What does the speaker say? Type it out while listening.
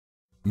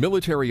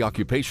Military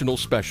Occupational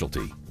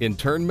Specialty,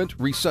 Internment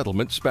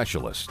Resettlement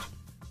Specialist.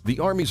 The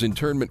Army's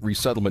Internment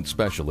Resettlement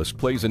Specialist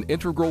plays an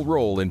integral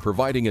role in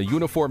providing a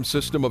uniform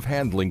system of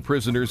handling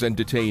prisoners and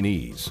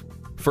detainees.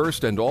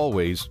 First and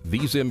always,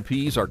 these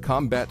MPs are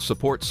combat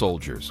support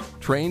soldiers,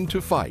 trained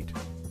to fight.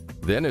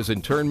 Then, as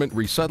Internment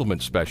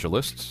Resettlement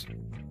Specialists,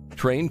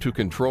 trained to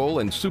control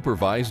and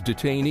supervise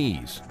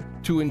detainees,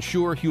 to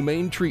ensure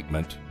humane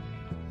treatment,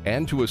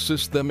 and to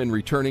assist them in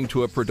returning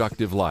to a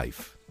productive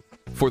life.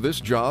 For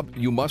this job,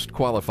 you must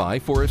qualify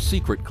for a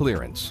secret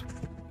clearance.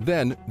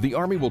 Then, the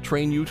Army will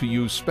train you to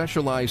use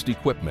specialized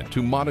equipment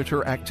to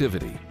monitor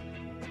activity,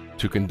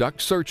 to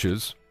conduct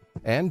searches,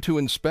 and to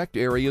inspect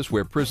areas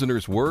where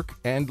prisoners work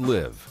and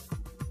live.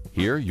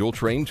 Here, you'll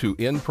train to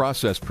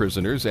in-process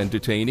prisoners and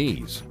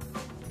detainees,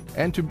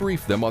 and to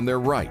brief them on their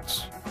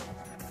rights.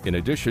 In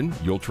addition,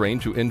 you'll train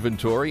to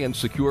inventory and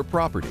secure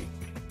property,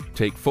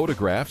 take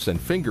photographs and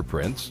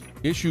fingerprints,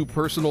 issue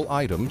personal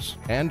items,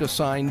 and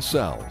assign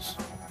cells.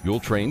 You'll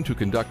train to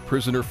conduct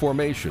prisoner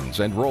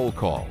formations and roll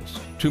calls,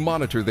 to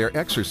monitor their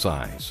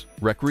exercise,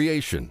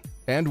 recreation,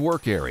 and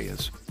work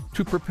areas,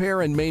 to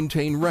prepare and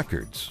maintain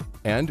records,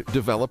 and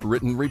develop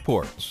written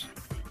reports.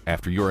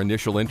 After your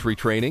initial entry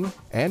training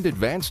and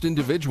advanced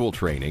individual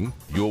training,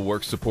 you'll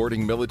work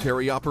supporting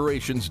military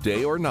operations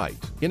day or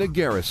night in a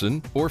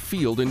garrison or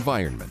field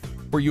environment,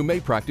 where you may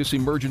practice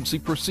emergency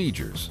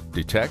procedures,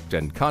 detect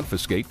and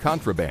confiscate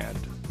contraband,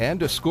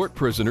 and escort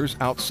prisoners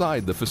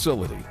outside the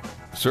facility.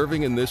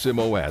 Serving in this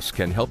MOS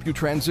can help you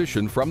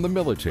transition from the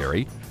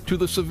military to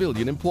the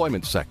civilian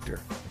employment sector.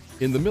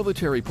 In the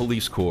Military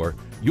Police Corps,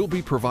 you'll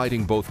be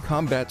providing both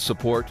combat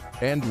support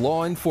and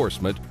law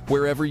enforcement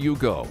wherever you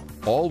go,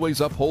 always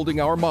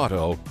upholding our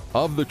motto,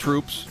 of the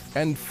troops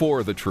and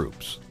for the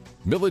troops.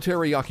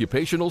 Military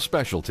Occupational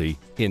Specialty,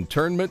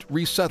 Internment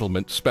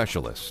Resettlement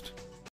Specialist.